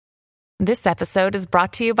This episode is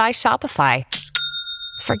brought to you by Shopify.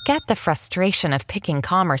 Forget the frustration of picking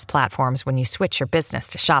commerce platforms when you switch your business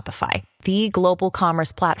to Shopify, the global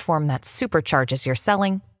commerce platform that supercharges your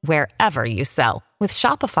selling wherever you sell. With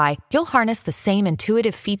Shopify, you'll harness the same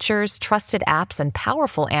intuitive features, trusted apps, and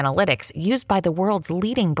powerful analytics used by the world's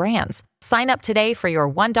leading brands. Sign up today for your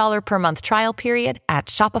 $1 per month trial period at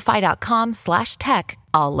shopify.com/tech,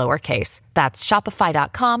 all lowercase. That's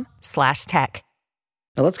shopify.com/tech.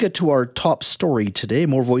 Now let's get to our top story today.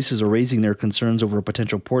 More voices are raising their concerns over a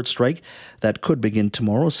potential port strike that could begin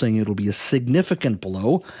tomorrow, saying it'll be a significant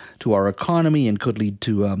blow to our economy and could lead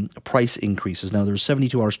to price increases. Now, there's a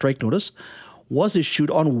 72-hour strike notice was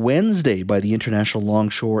issued on Wednesday by the International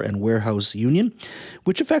Longshore and Warehouse Union,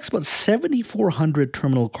 which affects about 7,400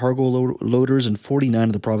 terminal cargo loaders and 49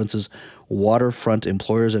 of the province's waterfront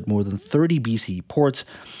employers at more than 30 BC ports.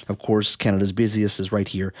 Of course, Canada's busiest is right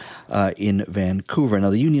here in Vancouver.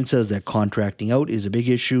 Now, the union says that contracting out is a big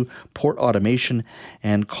issue. Port automation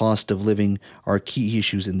and cost of living are key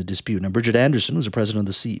issues in the dispute. Now, Bridget Anderson, who's the president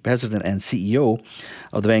and CEO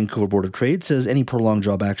of the Vancouver Board of Trade, says any prolonged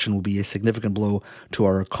job action will be a significant blow to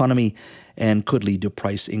our economy and could lead to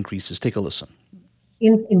price increases. Take a listen.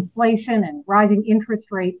 Inflation and rising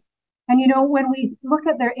interest rates. And, when we look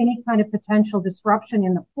at any kind of potential disruption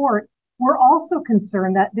in the port, we're also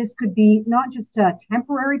concerned that this could be not just a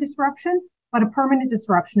temporary disruption, but a permanent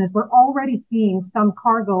disruption, as we're already seeing some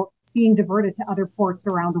cargo being diverted to other ports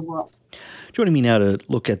around the world. Joining me now to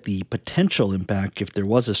look at the potential impact if there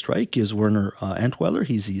was a strike is Werner Antweiler.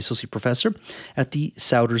 He's the associate professor at the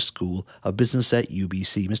Sauder School of Business at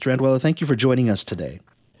UBC. Mr. Antweiler, thank you for joining us today.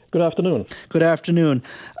 Good afternoon. Good afternoon.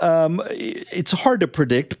 It's hard to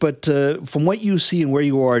predict, but from what you see and where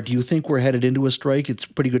you are, do you think we're headed into a strike? It's a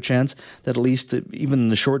pretty good chance that at least even in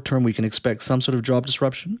the short term we can expect some sort of job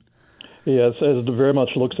disruption? Yes, it very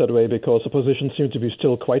much looks that way because the positions seem to be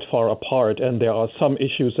still quite far apart, and there are some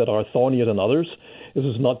issues that are thornier than others. This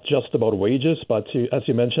is not just about wages, but as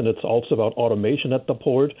you mentioned, it's also about automation at the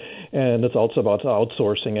port, and it's also about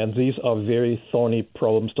outsourcing, and these are very thorny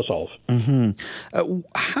problems to solve. Mm-hmm.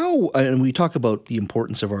 And we talk about the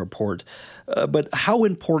importance of our port, but how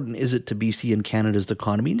important is it to BC and Canada's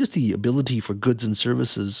economy and just the ability for goods and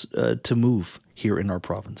services to move here in our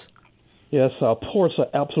province? Yes, ports are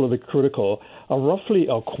absolutely critical. Roughly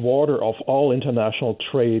a quarter of all international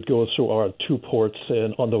trade goes through our two ports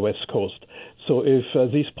on the West Coast. So if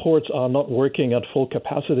these ports are not working at full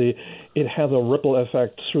capacity, it has a ripple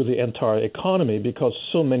effect through the entire economy because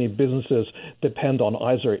so many businesses depend on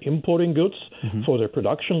either importing goods for their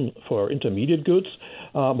production, for intermediate goods,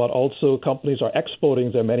 but also companies are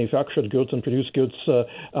exporting their manufactured goods and produced goods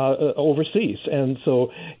overseas. And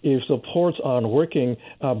so if the ports aren't working,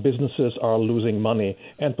 businesses are losing money,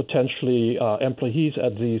 and potentially employees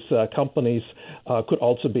at these companies could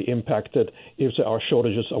also be impacted if there are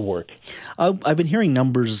shortages of work. I've been hearing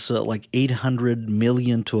numbers like $800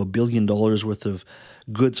 million to $1 billion worth of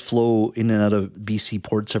goods flow in and out of BC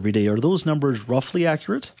ports every day. Are those numbers roughly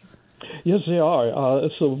accurate? Yes, they are.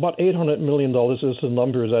 So about $800 million is the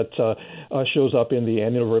number that shows up in the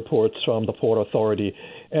annual reports from the Port Authority.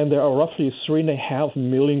 And there are roughly 3.5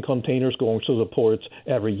 million containers going through the ports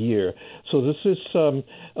every year. So this is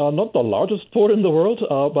not the largest port in the world,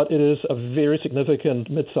 but it is a very significant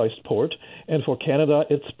mid-sized port. And for Canada,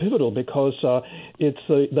 it's pivotal because it's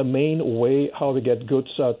the main way how we get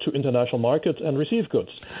goods to international markets and receive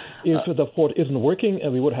goods. If the port isn't working,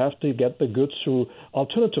 we would have to get the goods through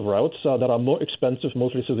alternative routes that are more expensive,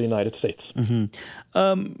 mostly through the United States. Mm-hmm.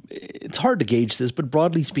 It's hard to gauge this, but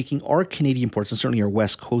broadly speaking, are Canadian ports, and certainly our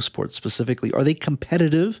West Coast ports specifically, are they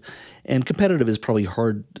competitive? And competitive is probably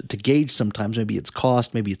hard to gauge sometimes. Maybe it's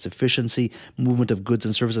cost, maybe it's efficiency, movement of goods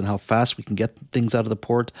and services, and how fast we can get things out of the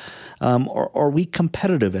port. Are we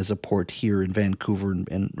competitive as a port here in Vancouver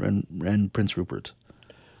and Prince Rupert?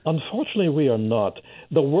 Unfortunately, we are not.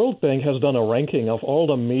 The World Bank has done a ranking of all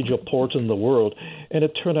the major ports in the world, and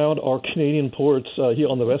it turned out our Canadian ports here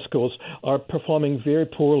on the West Coast are performing very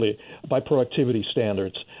poorly by productivity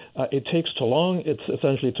standards. It takes too long, it's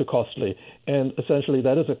essentially too costly, and essentially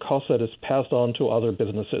that is a cost that is passed on to other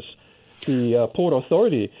businesses. The Port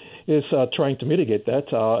Authority is trying to mitigate that.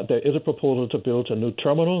 There is a proposal to build a new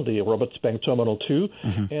terminal, the Roberts Bank Terminal 2,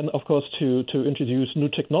 and of course to introduce new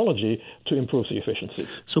technology to improve the efficiency.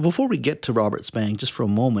 So before we get to Roberts Bank, just for a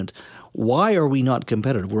moment, why are we not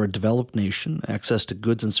competitive? We're a developed nation, access to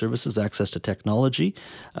goods and services, access to technology.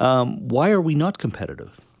 Why are we not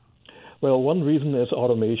competitive? Well, one reason is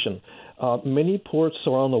automation. Many ports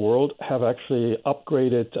around the world have actually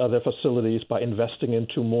upgraded their facilities by investing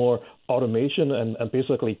into more automation and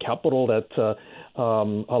basically capital that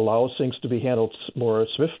allows things to be handled more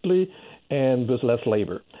swiftly and with less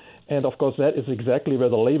labor. And of course, that is exactly where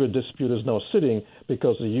the labor dispute is now sitting,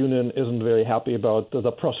 because the union isn't very happy about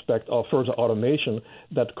the prospect of further automation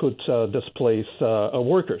that could displace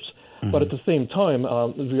workers. Mm-hmm. But at the same time,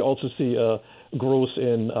 we also see growth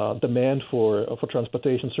in demand for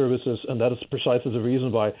transportation services, and that is precisely the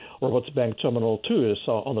reason why Roberts Bank Terminal 2 is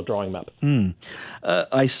on the drawing map.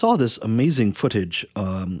 I saw this amazing footage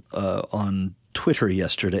on Twitter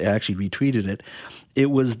yesterday. I actually retweeted it. It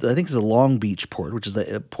was, I think it's a Long Beach port, which is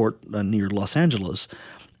the port near Los Angeles,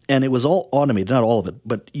 and it was all automated, not all of it,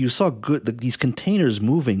 but you saw these containers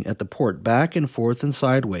moving at the port back and forth and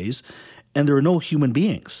sideways, and there were no human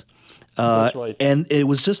beings. That's right. And it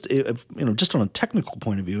was just, just on a technical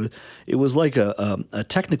point of view, it was like a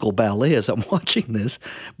technical ballet as I'm watching this.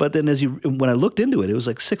 But then when I looked into it, it was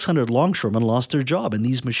like 600 longshoremen lost their job. And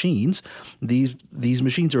these machines, these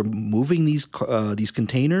machines are moving these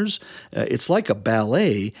containers. It's like a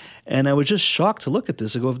ballet. And I was just shocked to look at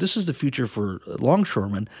this and go, if this is the future for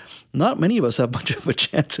longshoremen, not many of us have much of a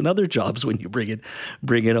chance in other jobs when you bring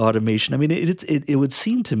in automation. I mean, it would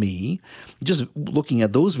seem to me, just looking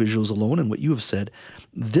at those visuals alone and what you have said,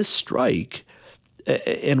 this strike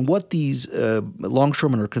and what these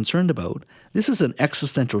longshoremen are concerned about, this is an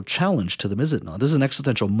existential challenge to them, is it not? This is an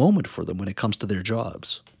existential moment for them when it comes to their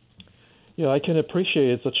jobs. Yeah, I can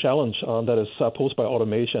appreciate the challenge that is posed by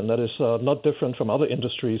automation. That is not different from other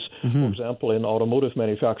industries, for example, in automotive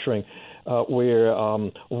manufacturing, where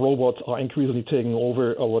robots are increasingly taking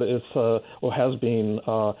over what is or has been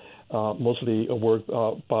mostly work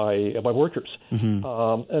by workers.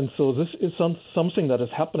 And so this is something that is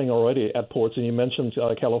happening already at ports. And you mentioned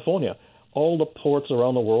California. All the ports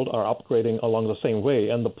around the world are upgrading along the same way.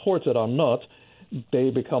 And the ports that are not, they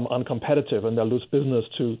become uncompetitive and they lose business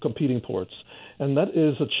to competing ports. And that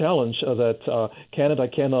is a challenge that Canada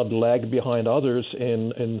cannot lag behind others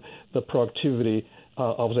in the productivity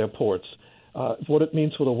of their ports. What it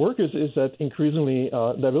means for the workers is that increasingly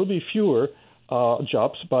there will be fewer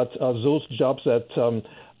jobs, but those jobs that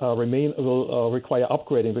remain will require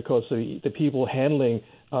upgrading, because the people handling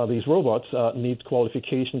these robots need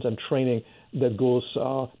qualifications and training that goes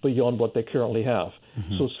beyond what they currently have.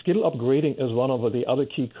 So skill upgrading is one of the other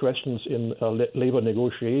key questions in labor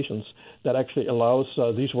negotiations that actually allows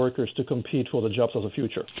these workers to compete for the jobs of the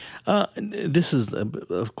future. This is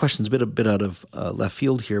a question a bit out of left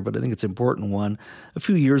field here, but I think it's an important one. A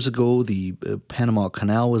few years ago, the Panama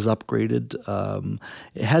Canal was upgraded.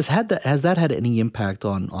 Has that had any impact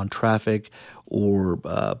on traffic or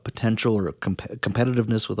potential or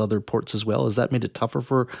competitiveness with other ports as well? Has that made it tougher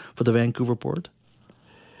for the Vancouver port?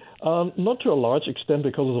 Not to a large extent,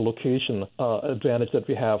 because of the location advantage that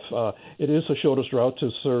we have. It is the shortest route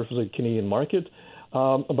to serve the Canadian market.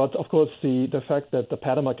 But of course, the fact that the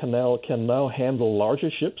Panama Canal can now handle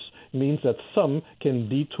larger ships means that some can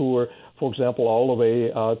detour, for example, all the way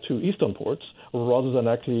to eastern ports, rather than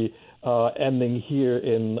actually ending here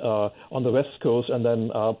on the west coast and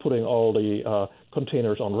then putting all the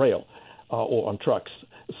containers on rail or on trucks.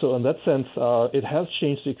 So in that sense, it has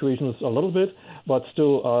changed the equations a little bit, but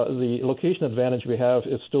still the location advantage we have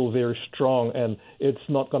is still very strong, and it's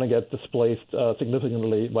not going to get displaced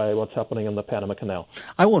significantly by what's happening in the Panama Canal.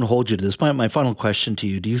 I won't hold you to this. My final question to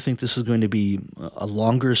you, do you think this is going to be a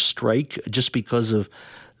longer strike just because of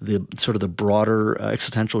the sort of the broader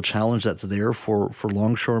existential challenge that's there for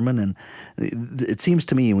longshoremen? And it seems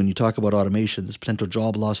to me, when you talk about automation, there's potential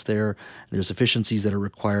job loss there. There's efficiencies that are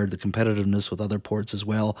required, the competitiveness with other ports as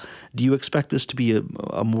well. Do you expect this to be a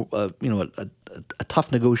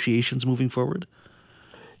tough negotiations moving forward?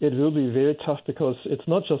 It will be very tough, because it's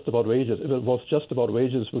not just about wages. If it was just about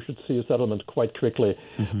wages, we should see a settlement quite quickly.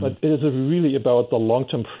 But it is really about the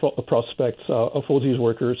long-term prospects for these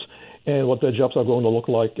workers and what their jobs are going to look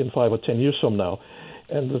like in 5 or 10 years from now.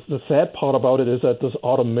 And the sad part about it is that this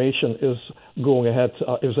automation is going ahead,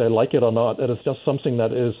 if they like it or not. It is just something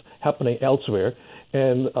that is happening elsewhere.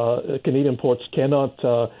 And Canadian ports cannot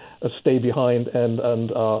stay behind and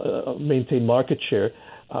maintain market share.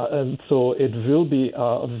 And so it will be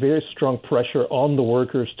a very strong pressure on the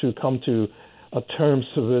workers to come to terms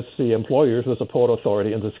with the employers, with the Port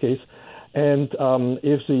Authority in this case. And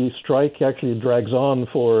if the strike actually drags on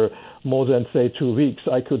for more than, say, 2 weeks,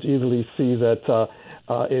 I could easily see that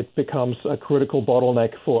it becomes a critical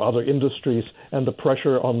bottleneck for other industries, and the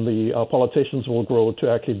pressure on the politicians will grow to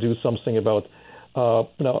actually do something about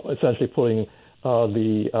essentially putting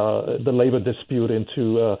the labor dispute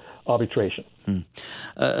into arbitration.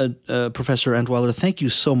 Professor Entweiler, thank you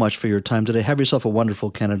so much for your time today. Have yourself a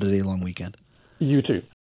wonderful Canada Day long weekend. You too.